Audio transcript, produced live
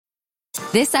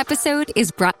This episode is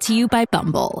brought to you by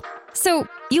Bumble. So,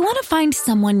 you want to find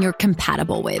someone you're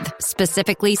compatible with,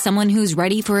 specifically someone who's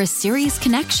ready for a serious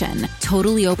connection,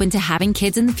 totally open to having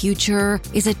kids in the future,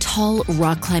 is a tall,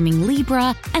 rock-climbing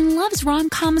Libra, and loves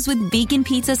rom-coms with vegan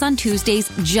pizzas on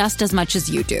Tuesdays just as much as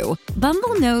you do.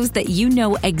 Bumble knows that you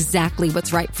know exactly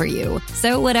what's right for you.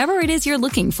 So whatever it is you're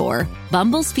looking for,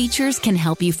 Bumble's features can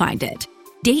help you find it.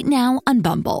 Date now on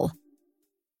Bumble.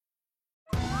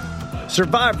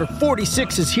 Survivor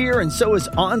 46 is here, and so is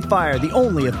On Fire, the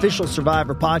only official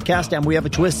Survivor podcast, and we have a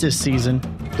twist this season.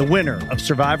 The winner of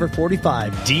Survivor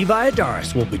 45, Dee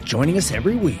Valladares, will be joining us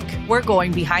every week. We're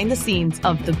going behind the scenes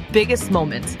of the biggest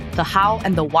moments, the how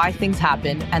and the why things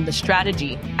happen, and the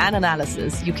strategy and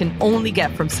analysis you can only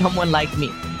get from someone like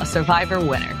me, a Survivor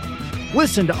winner.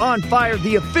 Listen to On Fire,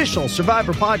 the official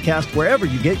Survivor podcast, wherever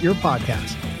you get your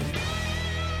podcasts.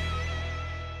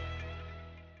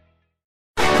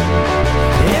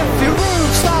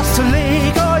 To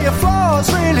leak or your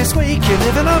floor's really squeak, you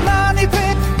live in a money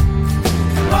pit.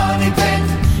 Money pit.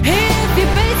 If your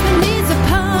basement needs a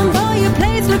pump or your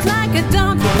place looks like a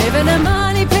dump, you live in a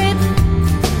money pit.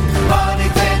 Money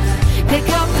pit. Pick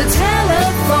up the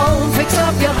telephone, fix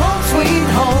up your home sweet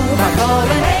home by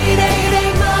calling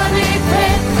 888 Money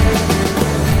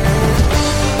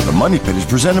Pit. The Money Pit is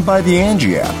presented by the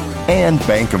Angie app and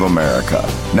Bank of America.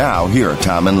 Now, here are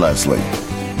Tom and Leslie.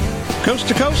 Coast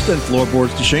to coast and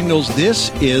floorboards to shingles,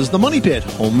 this is the Money Pit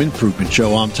Home Improvement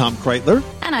Show. I'm Tom Kreitler.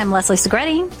 And I'm Leslie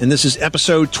Segretti. And this is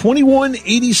episode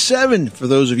 2187 for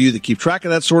those of you that keep track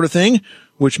of that sort of thing,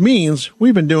 which means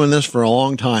we've been doing this for a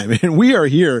long time. And we are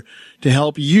here to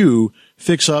help you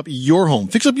fix up your home,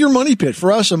 fix up your money pit.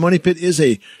 For us, a money pit is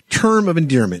a term of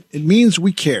endearment. It means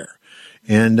we care.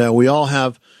 And we all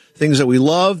have things that we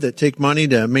love that take money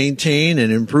to maintain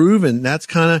and improve. And that's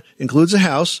kind of includes a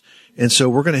house. And so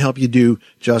we're going to help you do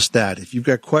just that. If you've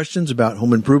got questions about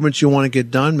home improvements you want to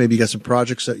get done, maybe you got some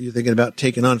projects that you're thinking about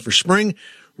taking on for spring,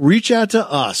 reach out to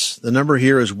us. The number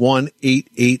here is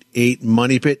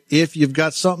 1-888-MONEYPIT. If you've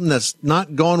got something that's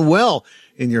not gone well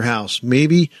in your house,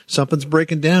 maybe something's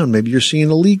breaking down, maybe you're seeing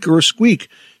a leak or a squeak,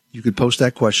 you could post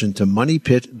that question to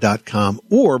moneypit.com,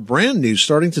 or brand new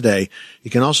starting today, you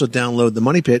can also download the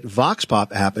Money Pit Vox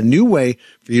Pop app, a new way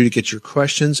for you to get your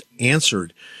questions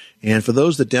answered. And for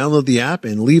those that download the app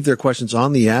and leave their questions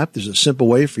on the app, there's a simple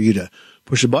way for you to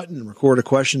push a button and record a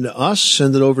question to us,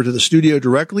 send it over to the studio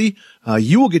directly.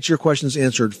 You will get your questions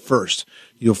answered first.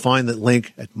 You'll find that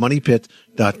link at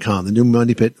moneypit.com, the new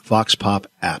Money Pit Vox Pop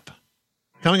app.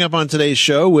 Coming up on today's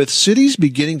show, with cities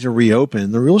beginning to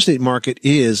reopen, the real estate market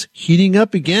is heating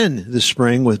up again this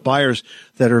spring with buyers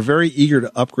that are very eager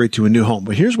to upgrade to a new home.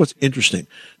 But here's what's interesting.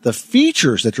 The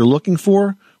features that you're looking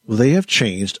for, well, they have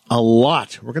changed a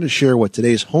lot. We're going to share what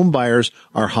today's home buyers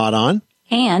are hot on.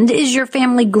 And is your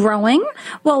family growing?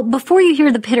 Well, before you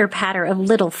hear the pitter-patter of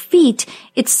little feet,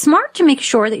 it's smart to make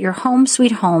sure that your home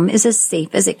sweet home is as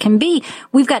safe as it can be.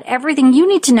 We've got everything you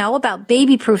need to know about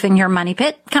baby-proofing your money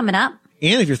pit coming up.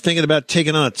 And if you're thinking about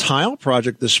taking on a tile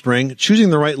project this spring,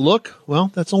 choosing the right look, well,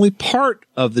 that's only part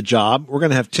of the job. We're going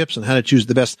to have tips on how to choose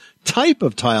the best type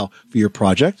of tile for your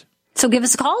project. So give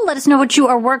us a call. Let us know what you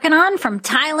are working on, from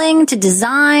tiling to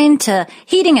design to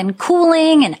heating and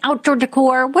cooling and outdoor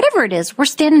decor. Whatever it is, we're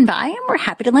standing by and we're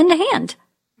happy to lend a hand.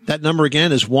 That number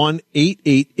again is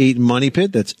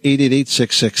 1-888-MONEYPIT. That's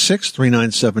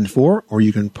 888-666-3974. Or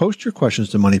you can post your questions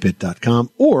to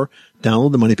moneypit.com or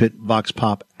download the Money Pit Vox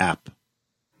Pop app.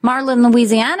 Marla in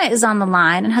Louisiana is on the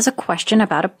line and has a question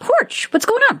about a porch. What's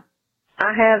going on?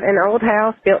 I have an old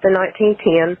house built in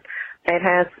 1910. It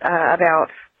has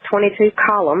about 22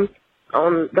 columns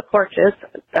on the porches,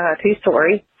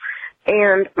 2-story.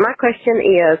 And my question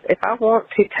is, if I want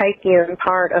to take in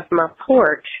part of my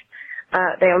porch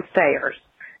downstairs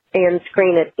and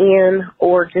screen it in,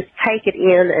 or just take it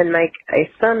in and make a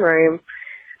sunroom,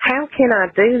 how can I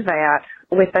do that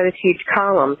with those huge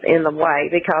columns in the way?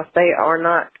 Because they are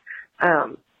not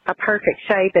a perfect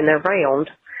shape and they're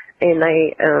round, and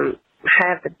they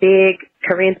have the big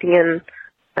Corinthian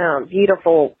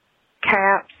beautiful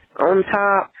caps on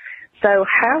top. So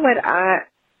how would I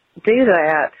do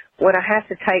that? Would I have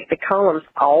to take the columns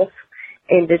off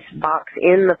and just box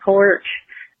in the porch?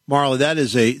 Marla, that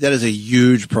is a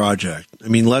huge project. I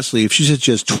mean, Leslie, if she said she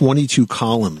has 22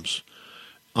 columns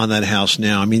on that house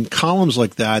now, I mean, columns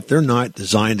like that, they're not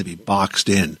designed to be boxed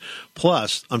in.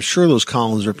 Plus, I'm sure those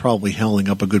columns are probably holding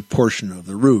up a good portion of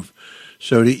the roof.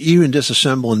 So to even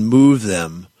disassemble and move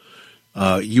them,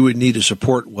 you would need to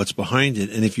support what's behind it.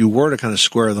 And if you were to kind of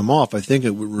square them off, I think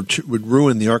it would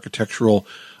ruin the architectural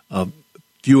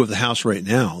view of the house right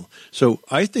now. So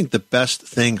I think the best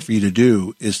thing for you to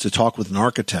do is to talk with an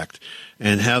architect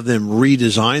and have them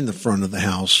redesign the front of the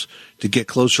house to get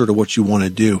closer to what you want to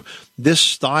do. This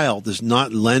style does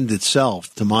not lend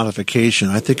itself to modification.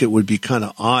 I think it would be kind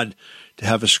of odd to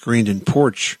have a screened-in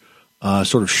porch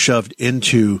sort of shoved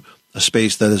into a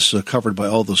space that is covered by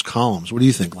all those columns. What do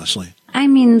you think, Leslie? I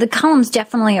mean, the columns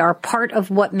definitely are part of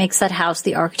what makes that house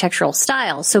the architectural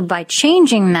style. So by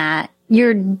changing that,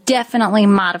 you're definitely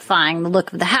modifying the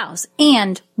look of the house.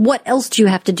 And what else do you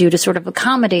have to do to sort of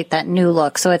accommodate that new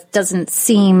look so it doesn't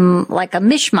seem like a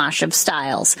mishmash of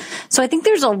styles? So I think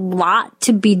there's a lot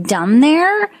to be done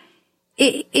there.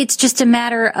 It's just a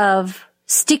matter of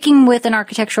sticking with an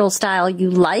architectural style you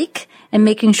like and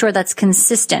making sure that's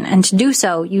consistent. And to do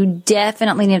so, you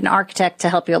definitely need an architect to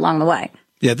help you along the way.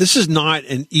 Yeah, this is not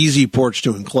an easy porch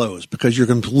to enclose because you're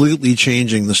completely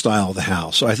changing the style of the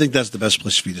house. So I think that's the best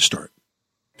place for you to start.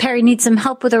 Perry needs some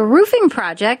help with a roofing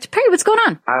project. Perry, what's going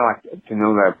on? I like to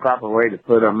know the proper way to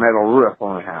put a metal roof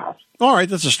on a house. All right,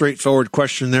 that's a straightforward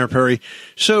question there, Perry.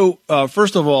 So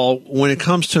first of all, when it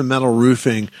comes to metal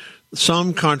roofing,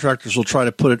 some contractors will try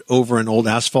to put it over an old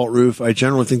asphalt roof. I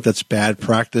generally think that's bad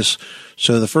practice.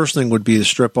 So the first thing would be to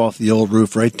strip off the old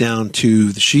roof right down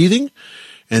to the sheathing.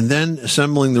 And then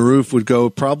assembling the roof would go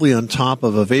probably on top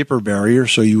of a vapor barrier.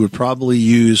 So you would probably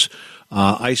use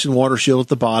ice and water shield at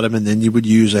the bottom, and then you would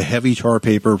use a heavy tar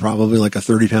paper, probably like a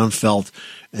 30-pound felt,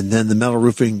 and then the metal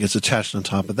roofing gets attached on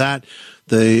top of that.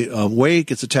 The way it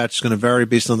gets attached is going to vary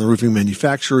based on the roofing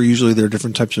manufacturer. Usually there are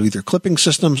different types of either clipping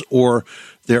systems or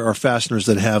there are fasteners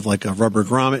that have like a rubber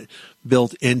grommet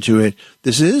built into it.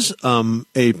 This is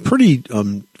a pretty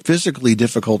physically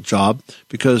difficult job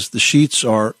because the sheets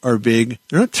are big.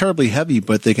 They're not terribly heavy,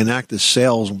 but they can act as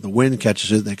sails. When the wind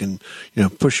catches it, they can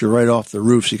push you right off the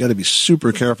roof. So you got to be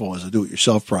super careful as a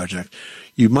do-it-yourself project.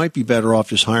 You might be better off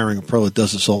just hiring a pro that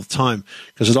does this all the time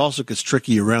because it also gets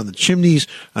tricky around the chimneys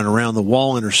and around the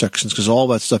wall intersections because all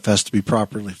that stuff has to be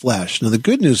properly flashed. Now, the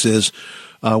good news is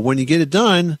when you get it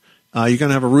done, you're going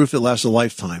to have a roof that lasts a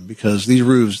lifetime because these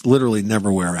roofs literally never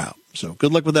wear out. So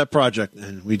good luck with that project,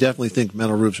 and we definitely think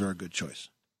metal roofs are a good choice.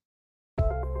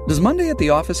 Does Monday at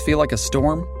the office feel like a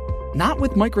storm? Not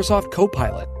with Microsoft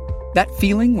Copilot. That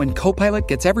feeling when Copilot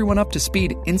gets everyone up to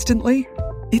speed instantly?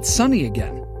 It's sunny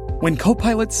again. When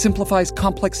Copilot simplifies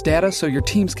complex data so your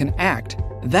teams can act,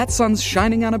 that sun's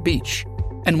shining on a beach.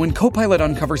 And when Copilot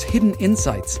uncovers hidden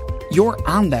insights, you're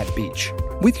on that beach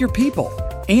with your people,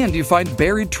 and you find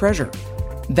buried treasure.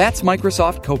 That's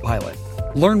Microsoft Copilot.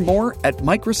 Learn more at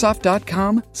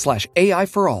Microsoft.com/AI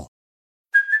for all.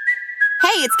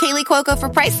 Hey, it's Kaylee Cuoco for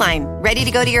Priceline. Ready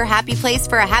to go to your happy place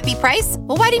for a happy price?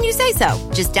 Well, why didn't you say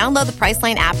so? Just download the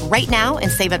Priceline app right now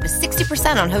and save up to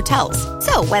 60% on hotels.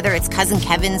 So whether it's Cousin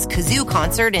Kevin's Kazoo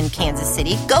Concert in Kansas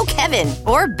City, go Kevin,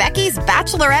 or Becky's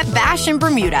Bachelorette Bash in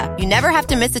Bermuda, you never have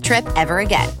to miss a trip ever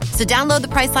again. So download the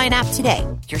Priceline app today.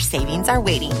 Your savings are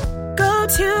waiting. Go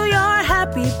to your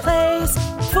happy place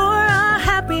for a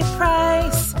happy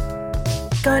price.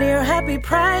 Go to your happy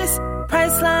price,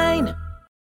 Priceline.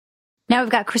 Now we've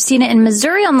got Christina in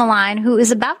Missouri on the line who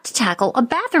is about to tackle a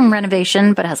bathroom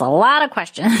renovation but has a lot of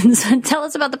questions. Tell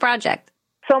us about the project.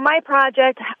 So my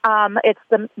project, it's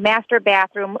the master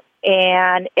bathroom,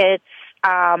 and it's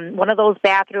one of those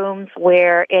bathrooms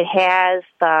where it has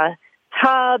the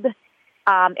tub,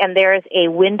 and there's a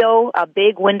window, a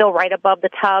big window right above the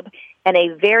tub, and a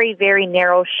very, very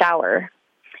narrow shower.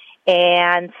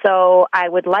 And so I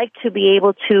would like to be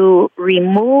able to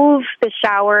remove the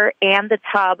shower and the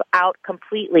tub out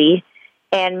completely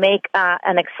and make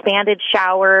an expanded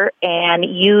shower and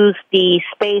use the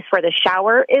space where the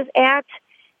shower is at,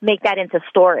 make that into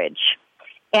storage.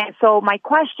 And so my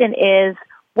question is,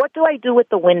 what do I do with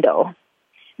the window?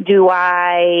 Do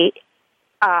I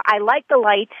like the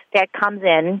light that comes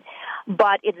in,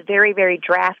 but it's very, very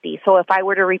drafty. So if I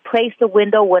were to replace the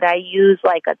window, would I use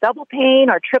like a double pane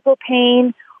or triple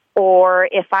pane? Or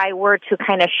if I were to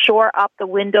kind of shore up the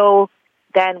window,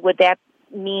 then would that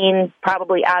mean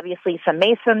probably obviously some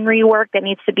masonry work that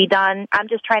needs to be done? I'm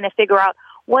just trying to figure out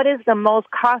what is the most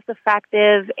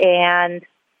cost-effective and,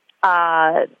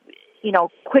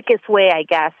 quickest way, I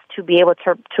guess, to be able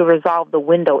to resolve the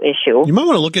window issue. You might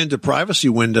want to look into privacy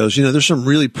windows. There's some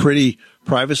really pretty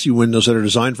privacy windows that are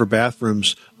designed for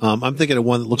bathrooms. I'm thinking of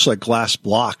one that looks like glass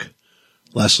block.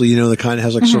 Leslie, the kind that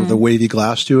has like sort of the wavy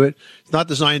glass to it. It's not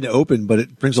designed to open, but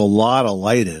it brings a lot of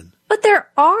light in. But there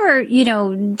are,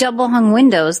 double hung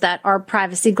windows that are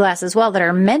privacy glass as well that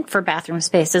are meant for bathroom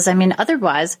spaces. I mean,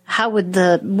 otherwise, how would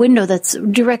the window that's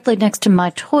directly next to my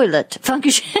toilet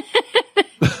function?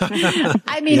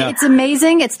 I mean, It's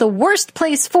amazing. It's the worst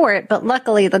place for it, but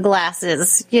luckily the glass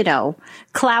is,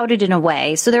 clouded in a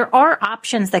way. So there are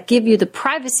options that give you the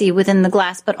privacy within the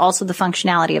glass, but also the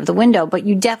functionality of the window. But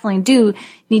you definitely do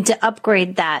need to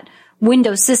upgrade that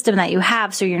window system that you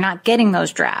have so you're not getting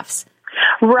those drafts.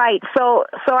 Right. So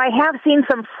I have seen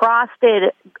some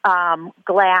frosted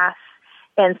glass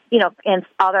and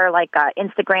other like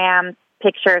Instagram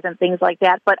pictures and things like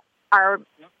that. But are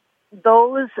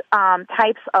those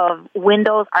types of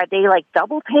windows, are they like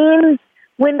double pane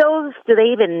windows? Do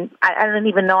they even? I don't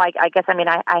even know. I guess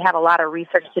I have a lot of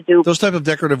research to do. Those type of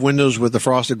decorative windows with the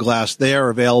frosted glass, they are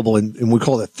available and we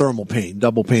call that thermal pane.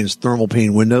 Double pane is thermal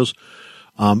pane windows.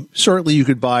 Certainly you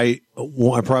could buy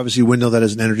a privacy window that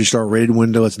is an Energy Star rated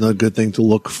window. It's another good thing to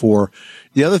look for.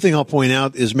 The other thing I'll point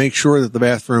out is make sure that the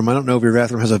bathroom, I don't know if your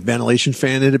bathroom has a ventilation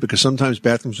fan in it, because sometimes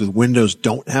bathrooms with windows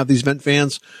don't have these vent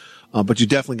fans, but you're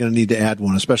definitely going to need to add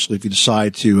one, especially if you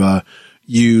decide to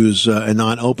use a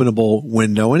non-openable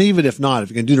window. And even if not, if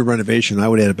you can do the renovation, I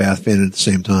would add a bath fan at the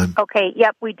same time. Okay,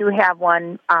 yep, we do have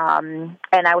one, and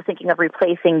I was thinking of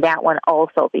replacing that one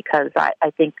also, because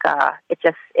I think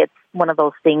it's one of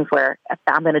those things where if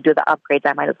I'm going to do the upgrades,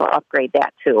 I might as well upgrade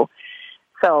that too.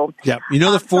 So, yeah,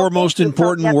 the four most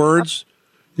important words,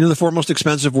 the four most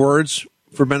expensive words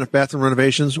for bathroom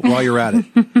renovations while you're at it.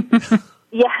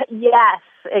 Yes,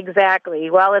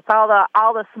 exactly. Well, it's all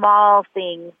the small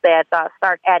things that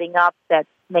start adding up that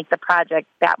make the project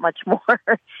that much more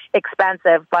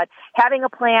expensive. But having a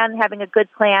good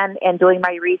plan, and doing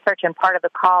my research, and part of the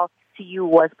call to you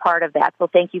was part of that. So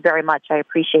thank you very much. I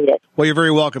appreciate it. Well, you're very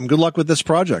welcome. Good luck with this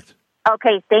project.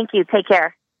 Okay, thank you. Take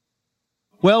care.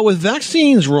 Well, with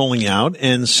vaccines rolling out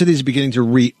and cities beginning to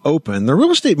reopen, the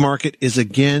real estate market is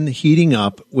again heating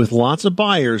up, with lots of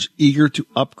buyers eager to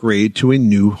upgrade to a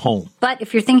new home. But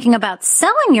if you're thinking about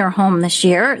selling your home this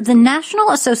year, the National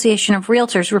Association of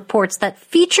Realtors reports that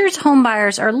features home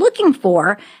buyers are looking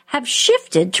for have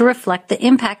shifted to reflect the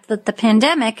impact that the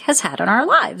pandemic has had on our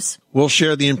lives. We'll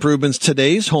share the improvements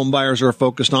today's home buyers are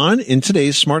focused on in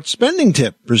today's Smart Spending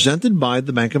Tip, presented by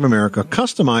the Bank of America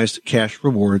Customized Cash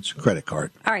Rewards Credit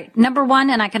Card. All right, number one,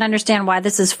 and I can understand why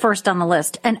this is first on the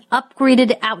list, an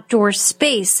upgraded outdoor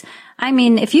space. I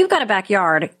mean, if you've got a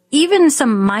backyard, even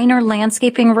some minor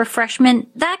landscaping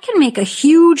refreshment, that can make a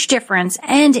huge difference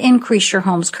and increase your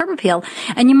home's curb appeal.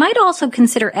 And you might also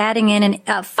consider adding in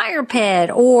a fire pit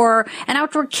or an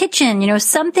outdoor kitchen,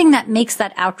 something that makes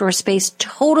that outdoor space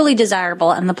totally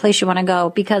desirable and the place you want to go,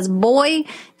 because boy,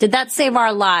 did that save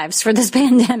our lives for this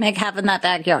pandemic, having that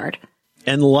backyard.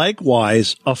 And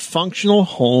likewise, a functional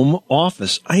home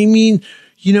office. I mean,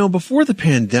 before the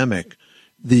pandemic,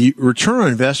 the return on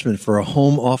investment for a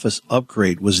home office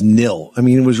upgrade was nil. I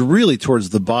mean, it was really towards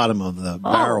the bottom of the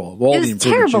barrel of all the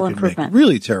improvements you could make.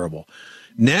 Really terrible.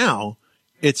 Now,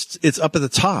 it's up at the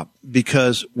top,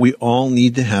 because we all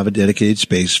need to have a dedicated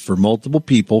space for multiple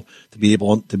people to be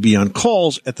able to be on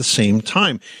calls at the same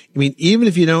time. I mean, even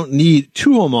if you don't need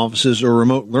two home offices or a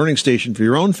remote learning station for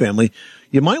your own family,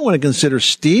 you might want to consider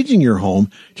staging your home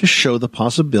to show the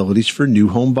possibilities for new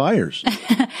home buyers.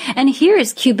 And here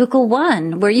is Cubicle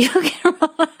 1, where you can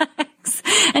relax.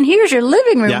 And here's your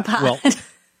living room pod. Well,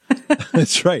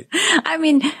 that's right. I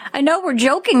mean, I know we're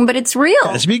joking, but it's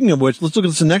real. Speaking of which, let's look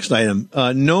at the next item.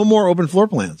 No more open floor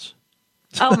plans.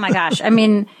 Oh, my gosh. I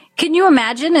mean, can you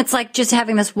imagine? It's like just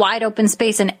having this wide open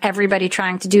space and everybody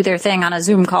trying to do their thing on a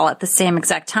Zoom call at the same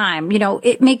exact time.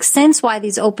 It makes sense why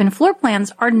these open floor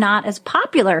plans are not as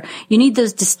popular. You need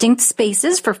those distinct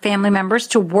spaces for family members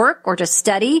to work or to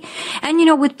study.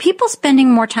 And, with people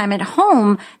spending more time at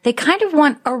home, they kind of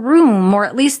want a room, or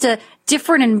at least a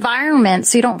different environment,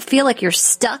 so you don't feel like you're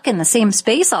stuck in the same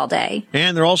space all day.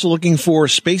 And they're also looking for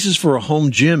spaces for a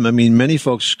home gym. I mean, many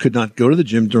folks could not go to the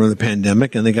gym during the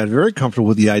pandemic, and they got very comfortable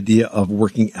with the idea of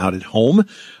working out at home.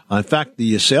 In fact,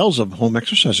 the sales of home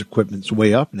exercise equipment is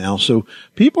way up now. So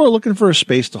people are looking for a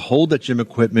space to hold that gym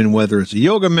equipment, whether it's a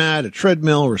yoga mat, a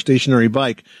treadmill, or a stationary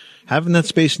bike. Having that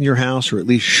space in your house, or at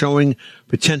least showing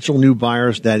potential new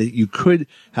buyers that you could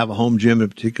have a home gym in a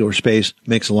particular space,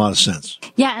 makes a lot of sense.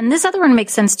 Yeah, and this other one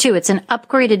makes sense too. It's an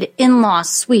upgraded in-law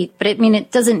suite, but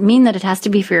it doesn't mean that it has to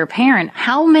be for your parent.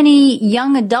 How many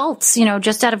young adults,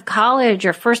 just out of college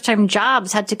or first-time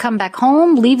jobs had to come back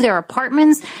home, leave their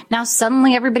apartments? Now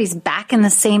suddenly everybody's back in the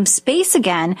same space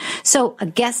again. So a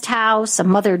guest house, a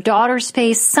mother-daughter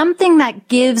space, something that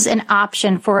gives an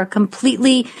option for a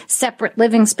completely separate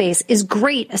living space is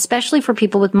great, especially for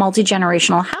people with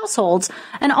multi-generational households.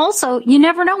 And also, you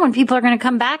never know when people are going to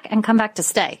come back to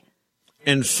stay.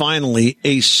 And finally,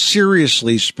 a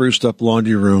seriously spruced up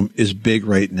laundry room is big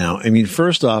right now. I mean,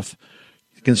 first off,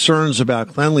 Concerns about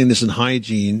cleanliness and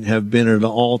hygiene have been at an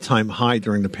all-time high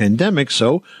during the pandemic,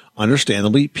 so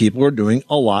understandably, people are doing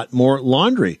a lot more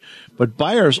laundry. But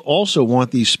buyers also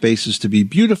want these spaces to be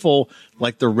beautiful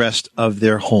like the rest of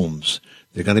their homes.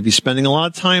 They're going to be spending a lot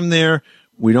of time there.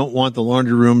 We don't want the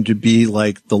laundry room to be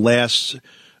like the last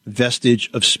vestige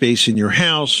of space in your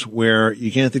house where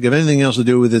you can't think of anything else to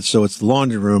do with it, so it's the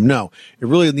laundry room. No, it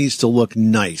really needs to look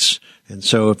nice. And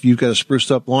so if you've got a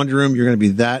spruced up laundry room, you're going to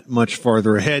be that much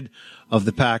farther ahead of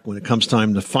the pack when it comes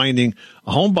time to finding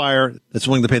a home buyer that's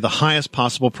willing to pay the highest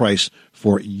possible price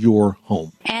for your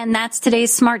home. And that's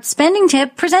today's smart spending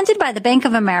tip presented by the Bank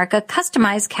of America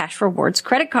Customized Cash Rewards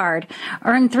Credit Card.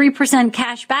 Earn 3%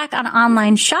 cash back on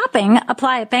online shopping.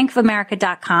 Apply at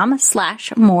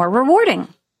bankofamerica.com/more rewarding.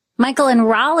 Michael in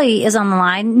Raleigh is on the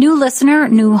line, new listener,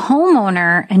 new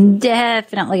homeowner, and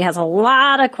definitely has a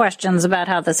lot of questions about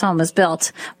how this home is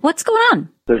built. What's going on?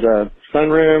 There's a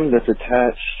sunroom that's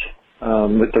attached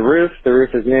with the roof. The roof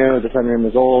is new, the sunroom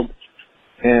is old,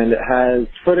 and it has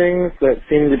footings that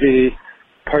seem to be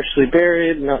partially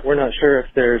buried. We're not sure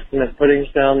if there's cement footings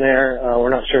down there.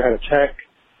 We're not sure how to check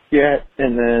yet.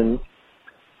 And then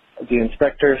the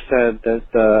inspector said that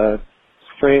the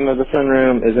frame of the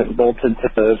sunroom isn't bolted to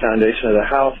the foundation of the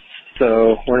house,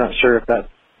 so we're not sure if that's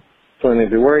something to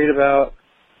be worried about.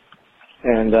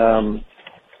 And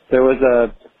there was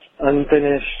a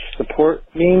unfinished support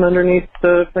beam underneath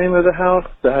the frame of the house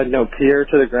that had no pier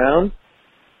to the ground.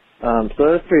 So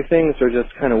those three things were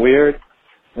just kind of weird,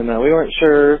 and we weren't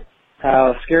sure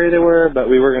how scary they were, but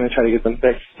we were going to try to get them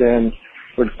fixed, and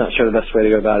we're just not sure the best way to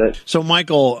go about it. So,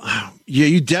 Michael, yeah,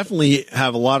 you definitely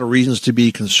have a lot of reasons to be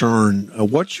concerned.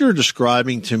 What you're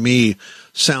describing to me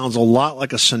sounds a lot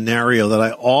like a scenario that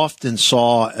I often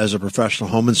saw as a professional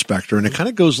home inspector, and it kind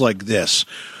of goes like this.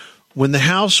 When the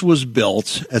house was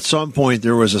built, at some point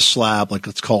there was a slab, like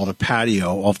let's call it a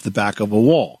patio, off the back of a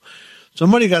wall.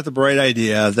 Somebody got the bright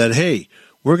idea that, hey,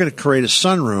 we're going to create a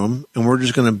sunroom, and we're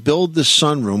just going to build this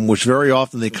sunroom, which very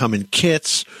often they come in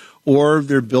kits, or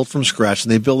they're built from scratch,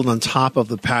 and they build it on top of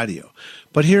the patio.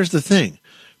 But here's the thing.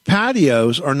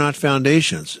 Patios are not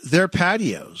foundations. They're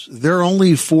patios. They're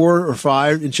only 4 or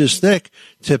 5 inches thick,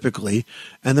 typically,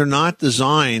 and they're not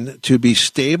designed to be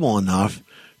stable enough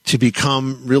to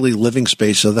become really living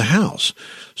space of the house.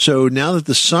 So now that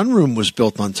the sunroom was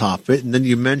built on top of it, and then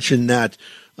you mentioned that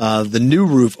the new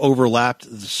roof overlapped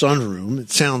the sunroom, it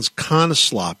sounds kind of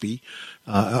sloppy.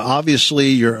 Obviously,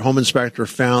 your home inspector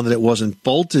found that it wasn't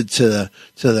bolted to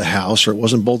the house, or it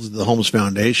wasn't bolted to the home's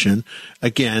foundation.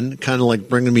 Again, kind of like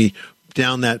bringing me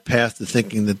down that path to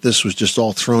thinking that this was just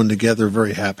all thrown together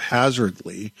very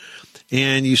haphazardly.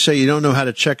 And you say you don't know how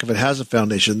to check if it has a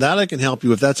foundation. That I can help you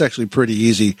with. That's actually pretty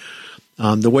easy.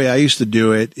 The way I used to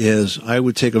do it is I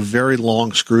would take a very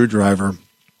long screwdriver.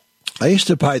 I used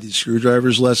to buy these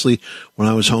screwdrivers, Leslie, when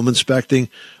I was home inspecting.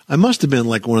 I must have been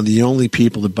like one of the only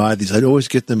people to buy these. I'd always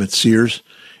get them at Sears,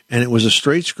 and it was a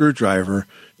straight screwdriver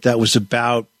that was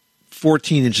about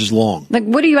 14 inches long. Like,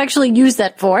 what do you actually use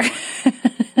that for?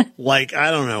 Like,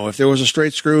 I don't know, if there was a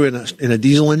straight screw in a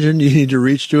diesel engine, you need to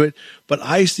reach to it. But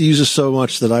I used to use it so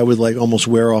much that I would like almost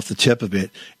wear off the tip of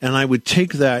it. And I would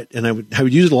take that and I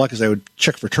would use it a lot because I would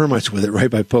check for termites with it, right,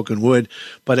 by poking wood.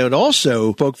 But I would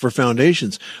also poke for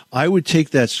foundations. I would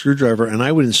take that screwdriver and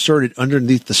I would insert it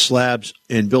underneath the slabs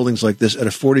in buildings like this at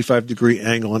a 45-degree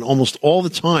angle. And almost all the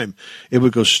time, it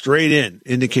would go straight in,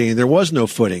 indicating there was no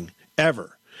footing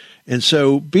ever. And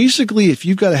so basically, if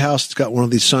you've got a house that's got one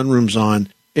of these sunrooms on,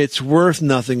 it's worth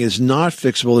nothing. It's not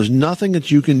fixable. There's nothing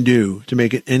that you can do to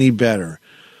make it any better.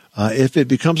 If it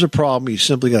becomes a problem, you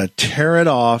simply got to tear it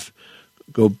off,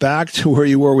 go back to where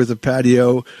you were with the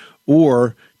patio,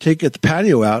 or get the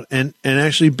patio out and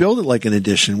actually build it like an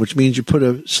addition, which means you put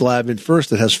a slab in first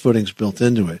that has footings built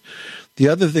into it. The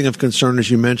other thing of concern is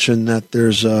you mentioned that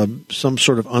there's some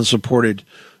sort of unsupported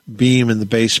beam in the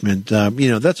basement.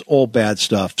 That's all bad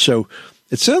stuff. So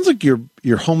it sounds like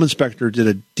your home inspector did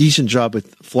a decent job at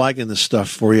flagging this stuff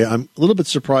for you. I'm a little bit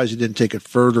surprised you didn't take it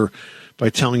further by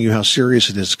telling you how serious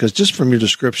it is, because just from your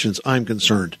descriptions, I'm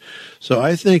concerned. So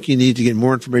I think you need to get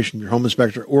more information from your home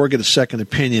inspector or get a second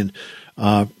opinion,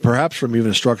 perhaps from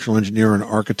even a structural engineer or an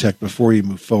architect before you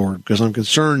move forward, because I'm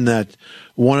concerned that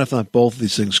one, if not both of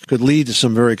these things, could lead to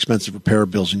some very expensive repair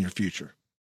bills in your future.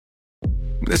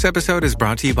 This episode is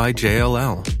brought to you by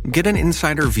JLL. Get an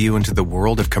insider view into the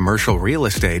world of commercial real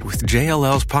estate with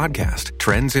JLL's podcast,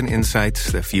 Trends and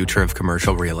Insights, the Future of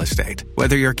Commercial Real Estate.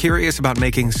 Whether you're curious about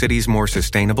making cities more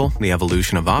sustainable, the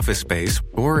evolution of office space,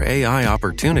 or AI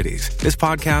opportunities, this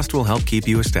podcast will help keep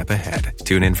you a step ahead.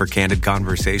 Tune in for candid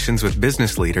conversations with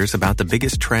business leaders about the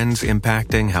biggest trends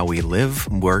impacting how we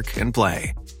live, work, and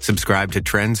play. Subscribe to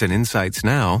Trends and Insights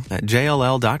now at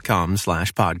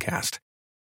jll.com/podcast.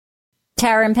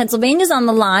 Tara in Pennsylvania is on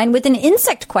the line with an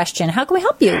insect question. How can we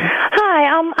help you? Hi,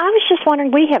 I was just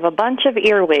wondering, we have a bunch of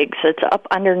earwigs that's up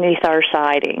underneath our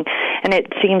siding, and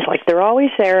it seems like they're always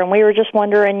there, and we were just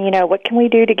wondering, what can we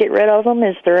do to get rid of them?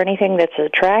 Is there anything that's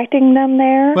attracting them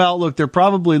there? Well, look, they're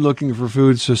probably looking for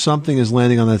food, so something is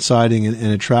landing on that siding and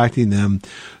attracting them.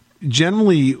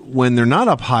 Generally, when they're not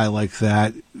up high like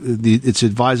that, it's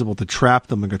advisable to trap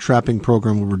them. Like a trapping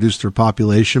program will reduce their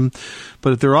population.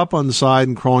 But if they're up on the side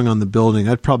and crawling on the building,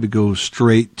 I'd probably go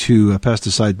straight to a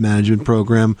pesticide management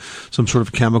program, some sort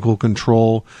of chemical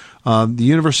control. The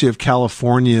University of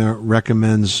California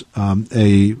recommends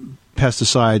a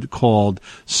pesticide called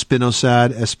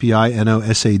Spinosad,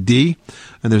 Spinosad,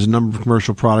 and there's a number of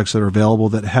commercial products that are available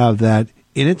that have that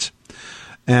in it.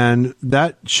 And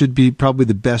that should be probably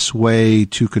the best way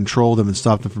to control them and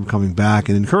stop them from coming back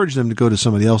and encourage them to go to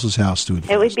somebody else's house to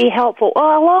infest. It would be helpful.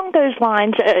 Well, along those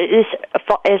lines, as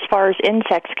far as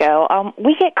insects go,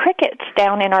 we get crickets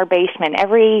down in our basement.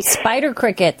 Spider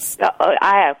crickets.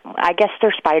 I guess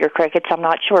they're spider crickets. I'm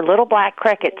not sure. Little black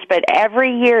crickets. But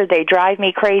every year they drive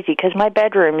me crazy because my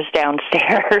bedroom's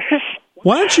downstairs.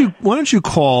 Why don't you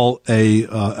call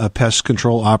a pest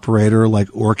control operator like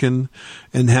Orkin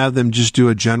and have them just do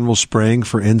a general spraying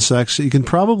for insects? You can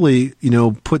probably,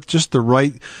 put just the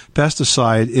right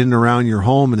pesticide in and around your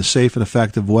home in a safe and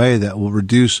effective way that will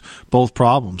reduce both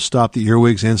problems, stop the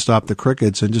earwigs and stop the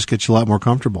crickets, and just get you a lot more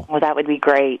comfortable. Well, that would be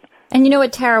great. And you know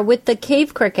what, Tara, with the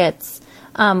cave crickets,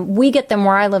 we get them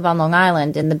where I live on Long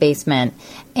Island in the basement.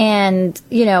 And,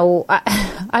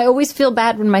 I always feel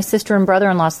bad when my sister and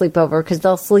brother-in-law sleep over because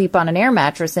they'll sleep on an air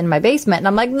mattress in my basement. And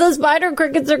I'm like, the spider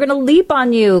crickets are going to leap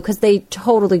on you because they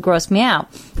totally gross me out.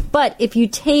 But if you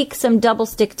take some double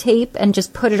stick tape and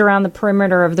just put it around the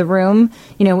perimeter of the room,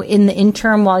 in the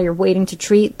interim while you're waiting to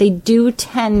treat, they do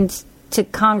tend to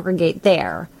congregate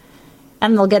there.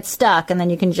 And they'll get stuck, and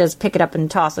then you can just pick it up and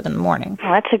toss it in the morning.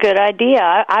 Well, that's a good idea.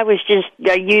 I was just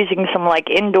using some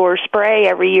indoor spray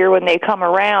every year when they come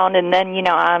around, and then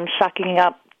I'm sucking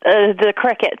up the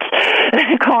crickets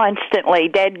constantly,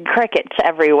 dead crickets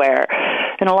everywhere,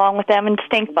 and along with them and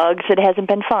stink bugs, it hasn't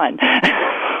been fun.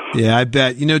 Yeah, I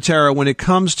bet. Tara, when it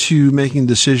comes to making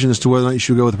decisions as to whether or not you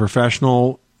should go with a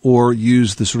professional or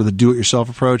use the sort of the do-it-yourself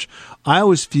approach, I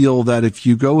always feel that if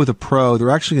you go with a pro,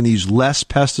 they're actually going to use less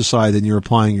pesticide than you're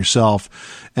applying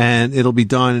yourself, and it'll be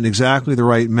done in exactly the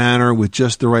right manner with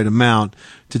just the right amount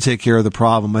to take care of the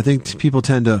problem. I think people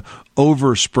tend to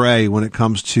overspray when it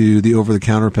comes to the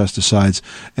over-the-counter pesticides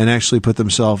and actually put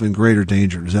themselves in greater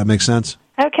danger. Does that make sense?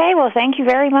 Okay, well, thank you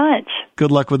very much.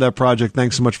 Good luck with that project.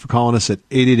 Thanks so much for calling us at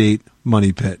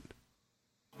 888-MONEY-PIT.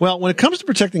 Well, when it comes to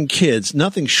protecting kids,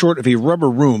 nothing short of a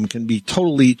rubber room can be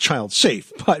totally child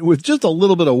safe. But with just a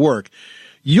little bit of work,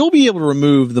 you'll be able to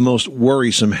remove the most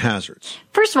worrisome hazards.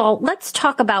 First of all, let's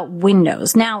talk about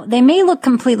windows. Now, they may look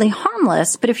completely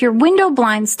harmless, but if your window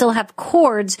blinds still have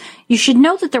cords, you should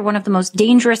know that they're one of the most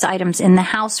dangerous items in the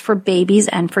house for babies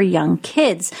and for young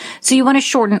kids. So you want to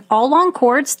shorten all long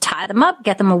cords, tie them up,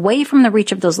 get them away from the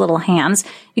reach of those little hands.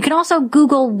 You can also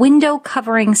Google Window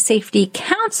Covering Safety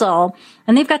Council,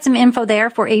 and they've got some info there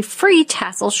for a free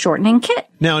tassel shortening kit.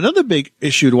 Now, another big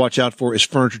issue to watch out for is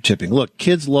furniture tipping. Look,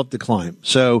 kids love to climb,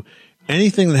 so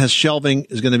anything that has shelving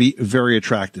is going to be very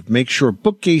attractive. Make sure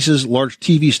bookcases, large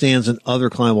TV stands, and other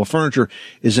climbable furniture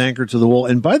is anchored to the wall.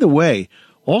 And by the way,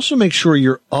 also make sure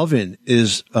your oven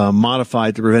is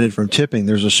modified to prevent it from tipping.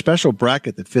 There's a special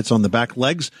bracket that fits on the back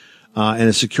legs and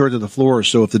is secured to the floor.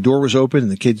 So if the door was open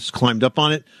and the kids climbed up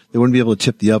on it, they wouldn't be able to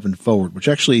tip the oven forward, which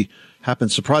actually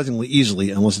happens surprisingly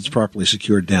easily unless it's properly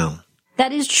secured down.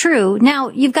 That is true. Now,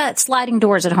 you've got sliding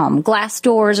doors at home, glass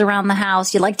doors around the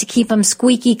house. You like to keep them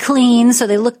squeaky clean so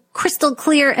they look crystal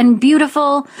clear and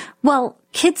beautiful. Well,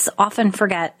 kids often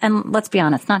forget, and let's be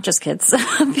honest, not just kids.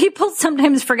 People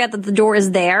sometimes forget that the door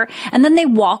is there, and then they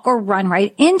walk or run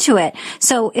right into it.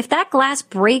 So if that glass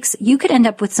breaks, you could end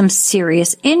up with some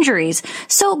serious injuries.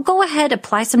 So go ahead,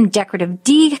 apply some decorative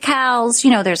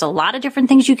decals. There's a lot of different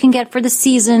things you can get for the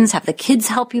seasons. Have the kids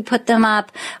help you put them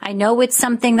up. I know it's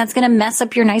something that's going to mess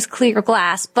up your nice clear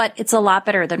glass, but it's a lot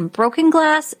better than broken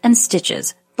glass and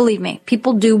stitches. Believe me,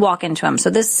 people do walk into them, so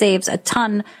this saves a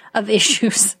ton of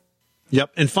issues.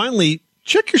 Yep. And finally,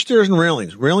 check your stairs and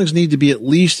railings. Railings need to be at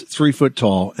least 3 foot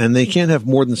tall, and they can't have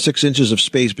more than 6 inches of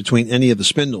space between any of the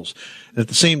spindles. And at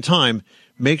the same time,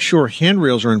 make sure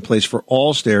handrails are in place for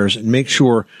all stairs, and make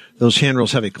sure those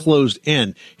handrails have a closed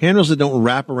end. Handrails that don't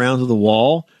wrap around to the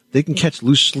wall, they can catch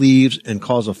loose sleeves and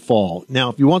cause a fall. Now,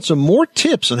 if you want some more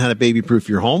tips on how to baby-proof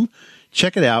your home,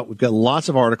 check it out. We've got lots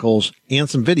of articles and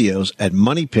some videos at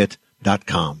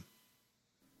moneypit.com.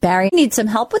 Barry needs some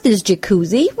help with his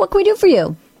jacuzzi. What can we do for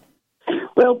you?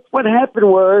 Well, what happened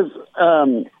was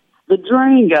the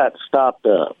drain got stopped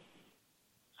up.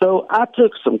 So I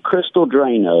took some Crystal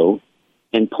Drano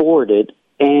and poured it,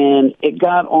 and it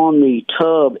got on the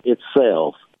tub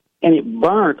itself, and it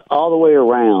burnt all the way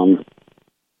around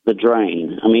the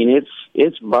drain. I mean,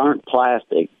 it's burnt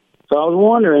plastic. So I was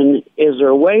wondering, is there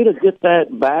a way to get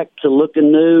that back to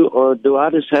looking new, or do I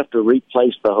just have to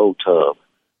replace the whole tub?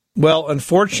 Well,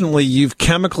 unfortunately, you've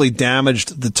chemically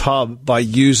damaged the tub by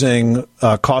using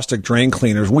caustic drain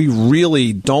cleaners. We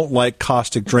really don't like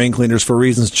caustic drain cleaners for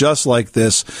reasons just like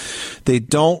this. They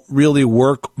don't really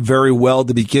work very well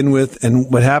to begin with,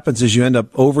 and what happens is you end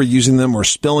up overusing them or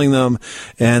spilling them,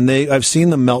 and I've seen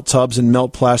them melt tubs and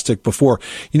melt plastic before.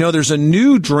 You know, there's a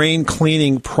new drain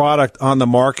cleaning product on the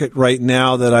market right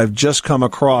now that I've just come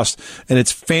across, and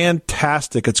it's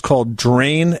fantastic. It's called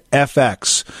Drain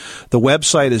FX. The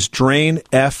website is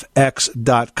drainfx.com.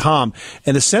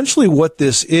 And essentially what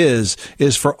this is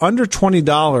for under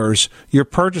 $20, you're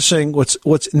purchasing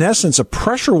what's in essence a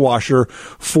pressure washer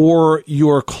for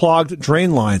your clogged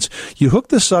drain lines. You hook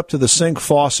this up to the sink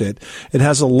faucet. It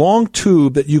has a long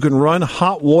tube that you can run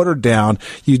hot water down.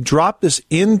 You drop this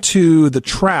into the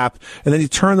trap, and then you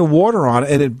turn the water on,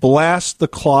 and it blasts the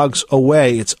clogs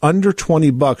away. It's under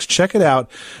 $20. Check it out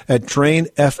at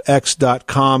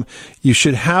drainfx.com. You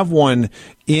should have one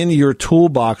in your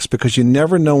toolbox because you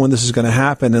never know when this is going to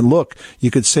happen. And look, you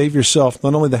could save yourself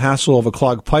not only the hassle of a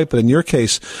clogged pipe, but in your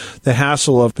case, the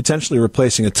hassle of potentially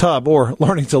replacing a tub or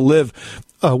learning to live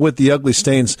with the ugly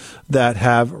stains that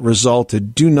have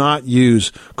resulted. Do not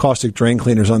use caustic drain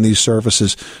cleaners on these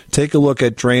surfaces. Take a look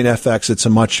at Drain FX. It's a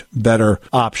much better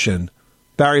option.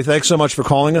 Barry, thanks so much for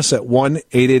calling us at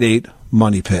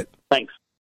 1-888-MONEYPIT. Thanks.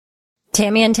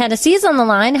 Tammy in Tennessee is on the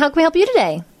line. How can we help you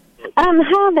today?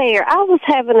 Hi there. I was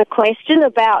having a question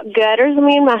about gutters.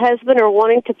 Me and my husband are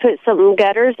wanting to put some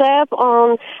gutters up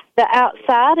on the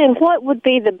outside, and what would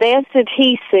be the best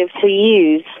adhesive to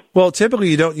use? Well, typically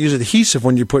you don't use adhesive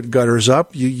when you put gutters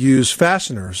up. You use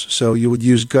fasteners. So you would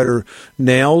use gutter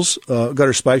nails,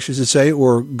 gutter spikes, I should say,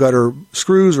 or gutter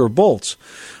screws or bolts.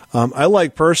 I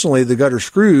like personally the gutter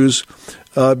screws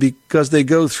because they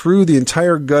go through the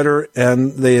entire gutter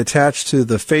and they attach to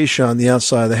the fascia on the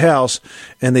outside of the house,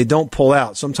 and they don't pull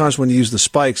out. Sometimes when you use the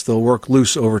spikes, they'll work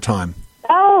loose over time.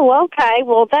 Oh, okay.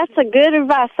 Well, that's a good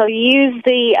advice. So use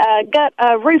the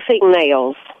roofing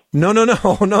nails. No,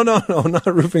 not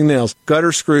roofing nails.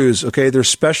 Gutter screws, okay? They're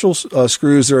special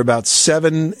screws. They're about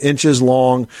 7 inches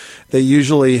long. They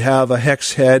usually have a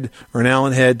hex head or an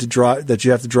Allen head that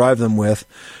you have to drive them with.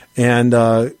 And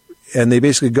they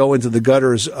basically go into the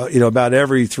gutters, about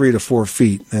every 3 to 4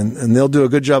 feet. And they'll do a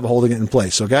good job of holding it in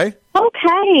place, okay?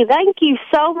 Okay. Thank you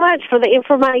so much for the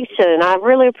information. I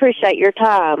really appreciate your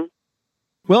time.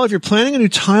 Well, if you're planning a new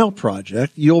tile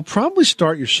project, you'll probably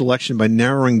start your selection by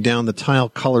narrowing down the tile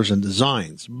colors and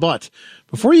designs. But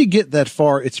before you get that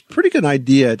far, it's a pretty good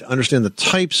idea to understand the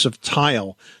types of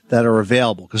tile that are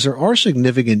available because there are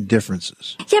significant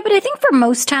differences. Yeah, but I think for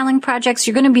most tiling projects,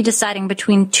 you're going to be deciding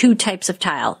between 2 types of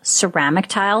tile, ceramic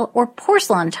tile or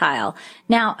porcelain tile.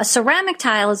 Now, a ceramic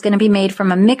tile is going to be made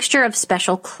from a mixture of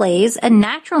special clays and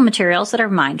natural materials that are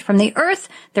mined from the earth.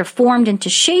 They're formed into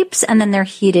shapes and then they're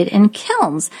heated in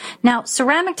kilns. Now,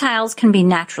 ceramic tiles can be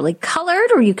naturally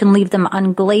colored or you can leave them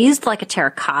unglazed like a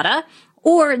terracotta.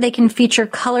 Or they can feature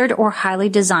colored or highly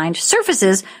designed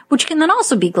surfaces, which can then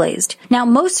also be glazed. Now,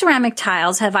 most ceramic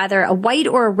tiles have either a white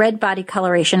or a red body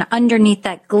coloration underneath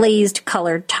that glazed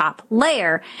colored top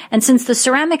layer. And since the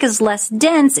ceramic is less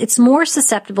dense, it's more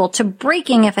susceptible to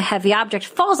breaking if a heavy object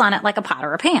falls on it like a pot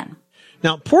or a pan.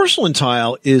 Now, porcelain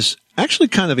tile is actually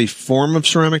kind of a form of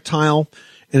ceramic tile,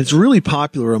 and it's really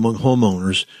popular among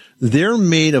homeowners. They're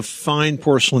made of fine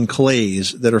porcelain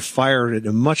clays that are fired at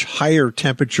a much higher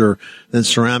temperature than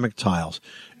ceramic tiles.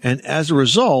 And as a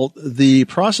result, the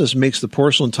process makes the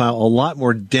porcelain tile a lot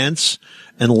more dense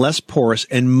and less porous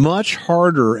and much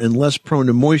harder and less prone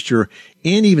to moisture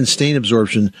and even stain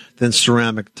absorption than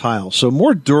ceramic tile. So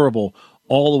more durable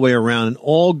all the way around, and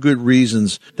all good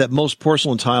reasons that most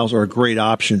porcelain tiles are a great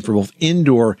option for both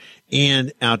indoor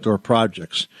and outdoor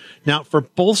projects. Now, for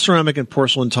both ceramic and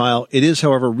porcelain tile, it is,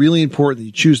 however, really important that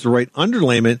you choose the right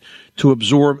underlayment to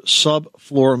absorb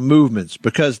subfloor movements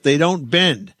because they don't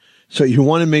bend. So you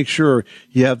want to make sure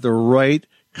you have the right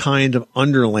kind of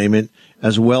underlayment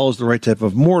as well as the right type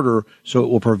of mortar so it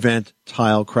will prevent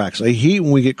tile cracks. I hate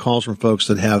when we get calls from folks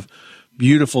that have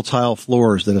beautiful tile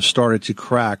floors that have started to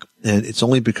crack, and it's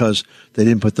only because they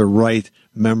didn't put the right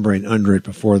membrane under it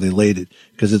before they laid it,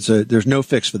 because there's no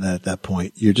fix for that at that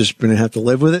point. You're just going to have to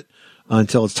live with it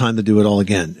until it's time to do it all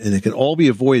again. And it can all be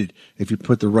avoided if you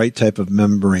put the right type of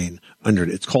membrane under it.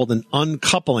 It's called an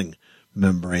uncoupling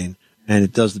membrane, and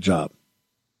it does the job.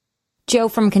 Joe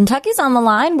from Kentucky's on the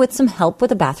line with some help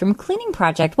with a bathroom cleaning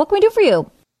project. What can we do for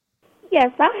you?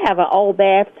 Yes, I have an old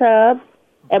bathtub,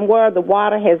 and where the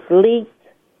water has leaked,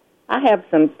 I have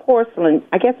some porcelain,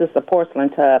 I guess it's a porcelain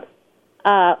tub.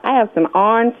 I have some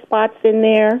orange spots in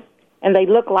there, and they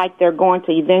look like they're going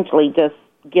to eventually just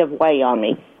give way on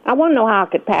me. I want to know how I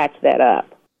could patch that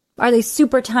up. Are they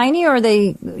super tiny, or are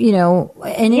they,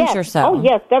 an inch or so? Oh,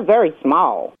 yes, they're very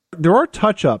small. There are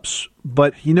touch-ups,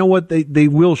 but you know what? They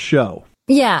will show.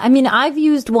 Yeah, I've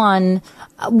used one.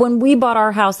 When we bought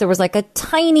our house, there was like a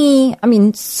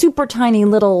super tiny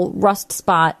little rust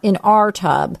spot in our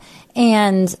tub.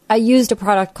 And I used a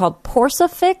product called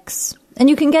Porcifix. And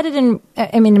you can get it in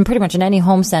pretty much in any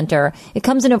home center. It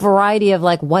comes in a variety of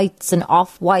like whites and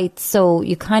off-whites. So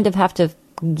you kind of have to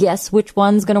guess which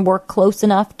one's going to work close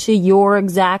enough to your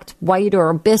exact white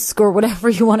or bisque or whatever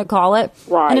you want to call it.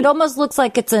 Right. And it almost looks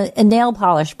like it's a nail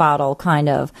polish bottle, kind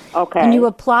of. Okay. And you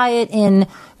apply it in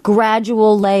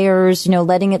gradual layers,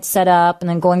 letting it set up and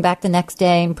then going back the next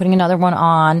day and putting another one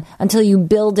on until you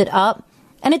build it up.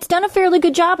 And it's done a fairly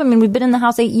good job. We've been in the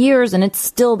house 8 years and it's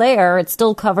still there. It's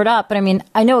still covered up. But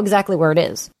I know exactly where it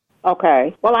is.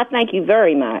 Okay. Well, I thank you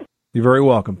very much. You're very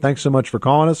welcome. Thanks so much for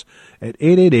calling us at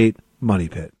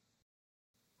 888-MONEY-PIT.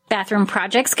 Bathroom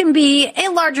projects can be a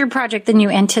larger project than you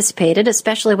anticipated,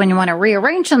 especially when you want to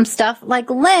rearrange some stuff. Like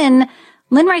Lynn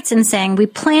writes in saying, we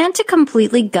plan to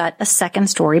completely gut a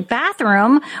second-story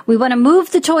bathroom. We want to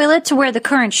move the toilet to where the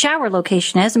current shower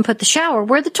location is and put the shower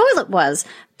where the toilet was.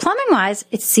 Plumbing-wise,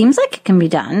 it seems like it can be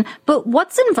done, but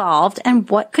what's involved and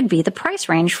what could be the price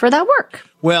range for that work?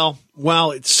 Well,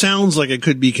 while it sounds like it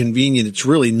could be convenient, it's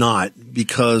really not,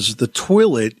 because the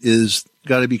toilet is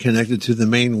got to be connected to the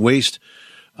main waste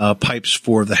pipes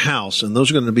for the house, and those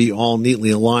are going to be all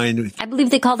neatly aligned. I believe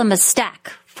they call them a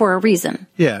stack for a reason.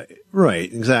 Yeah,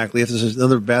 right, exactly. If there's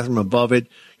another bathroom above it,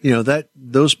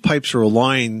 those pipes are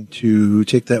aligned to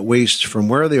take that waste from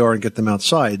where they are and get them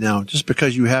outside. Now, just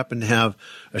because you happen to have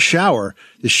a shower,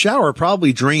 the shower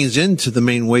probably drains into the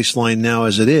main waste line now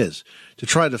as it is. To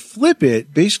try to flip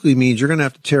it basically means you're going to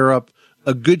have to tear up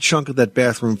a good chunk of that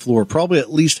bathroom floor, probably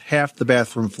at least half the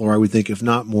bathroom floor, I would think, if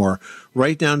not more,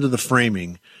 right down to the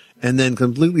framing, and then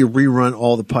completely rerun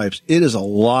all the pipes. It is a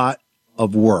lot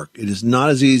of work. It is not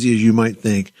as easy as you might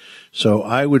think. So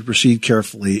I would proceed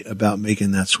carefully about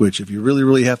making that switch. If you really,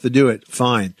 really have to do it,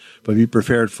 fine, but be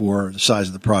prepared for the size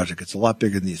of the project. It's a lot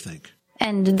bigger than you think.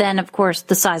 And then, of course,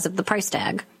 the size of the price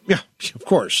tag. Yeah, of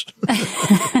course.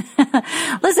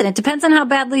 Listen, it depends on how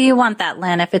badly you want that,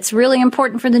 Lynn. If it's really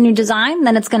important for the new design,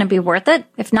 then it's going to be worth it.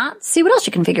 If not, see what else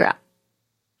you can figure out.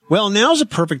 Well, now's a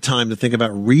perfect time to think about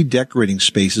redecorating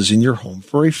spaces in your home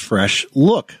for a fresh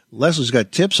look. Leslie's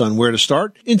got tips on where to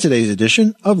start in today's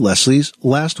edition of Leslie's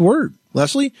Last Word.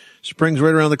 Leslie, spring's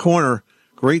right around the corner.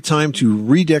 Great time to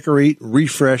redecorate,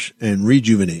 refresh, and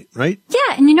rejuvenate, right?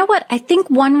 Yeah, and you know what? I think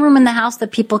one room in the house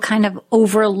that people kind of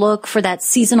overlook for that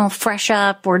seasonal fresh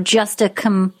up or just a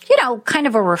kind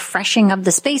of a refreshing of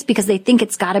the space because they think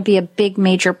it's got to be a big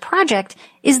major project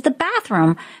is the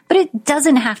bathroom. But it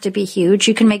doesn't have to be huge.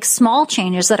 You can make small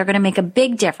changes that are going to make a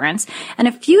big difference. And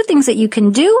a few things that you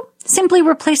can do, simply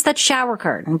replace that shower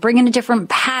curtain, bring in a different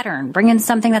pattern, bring in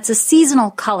something that's a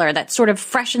seasonal color that sort of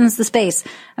freshens the space.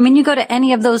 You go to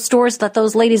any of those stores that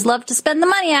those ladies love to spend the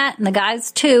money at, and the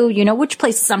guys too, you know which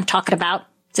places I'm talking about.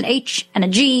 It's an H and a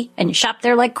G, and you shop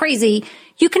there like crazy.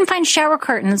 You can find shower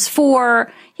curtains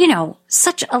for,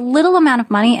 such a little amount of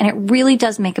money, and it really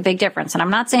does make a big difference. And I'm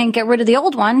not saying get rid of the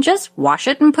old one, just wash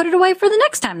it and put it away for the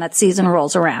next time that season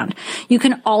rolls around. You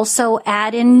can also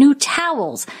add in new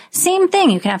towels. Same thing.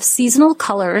 You can have seasonal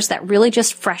colors that really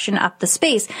just freshen up the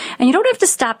space. And you don't have to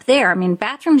stop there.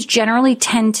 Bathrooms generally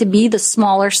tend to be the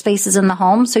smaller spaces in the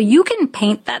home, so you can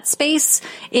paint that space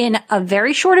in a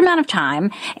very short amount of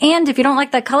time. And if you don't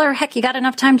like that color, heck, you got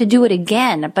enough time to do it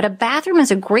again. But a bathroom is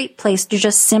is a great place to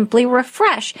just simply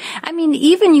refresh. I mean,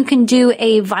 even you can do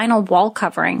a vinyl wall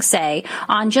covering, say,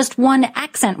 on just one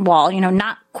accent wall,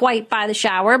 not quite by the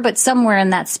shower, but somewhere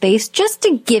in that space, just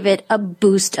to give it a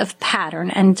boost of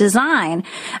pattern and design.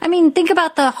 I mean, think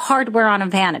about the hardware on a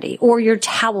vanity or your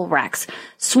towel racks.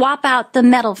 Swap out the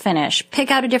metal finish,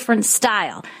 pick out a different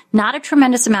style. Not a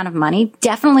tremendous amount of money,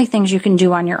 definitely things you can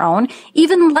do on your own.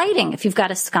 Even lighting, if you've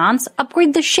got a sconce,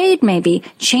 upgrade the shade maybe,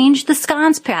 change the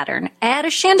sconce pattern, add a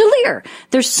chandelier.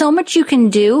 There's so much you can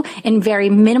do in very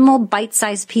minimal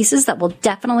bite-sized pieces that will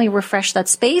definitely refresh that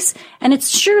space, and it's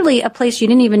surely a place you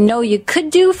didn't even know you could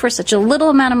do for such a little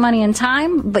amount of money and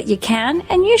time, but you can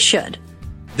and you should.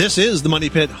 This is the Money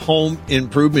Pit Home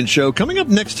Improvement Show. Coming up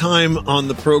next time on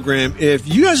the program, if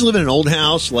you guys live in an old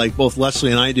house like both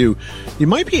Leslie and I do, you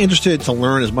might be interested to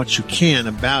learn as much as you can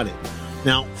about it.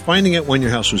 Now, finding out when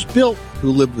your house was built,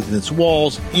 who lived within its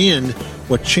walls, and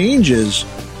what changes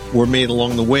were made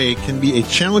along the way can be a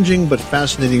challenging but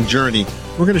fascinating journey.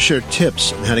 We're going to share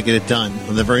tips on how to get it done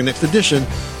on the very next edition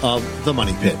of The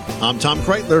Money Pit. I'm Tom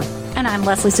Kreitler. And I'm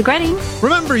Leslie Segretti.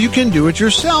 Remember, you can do it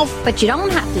yourself, but you don't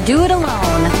have to do it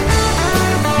alone.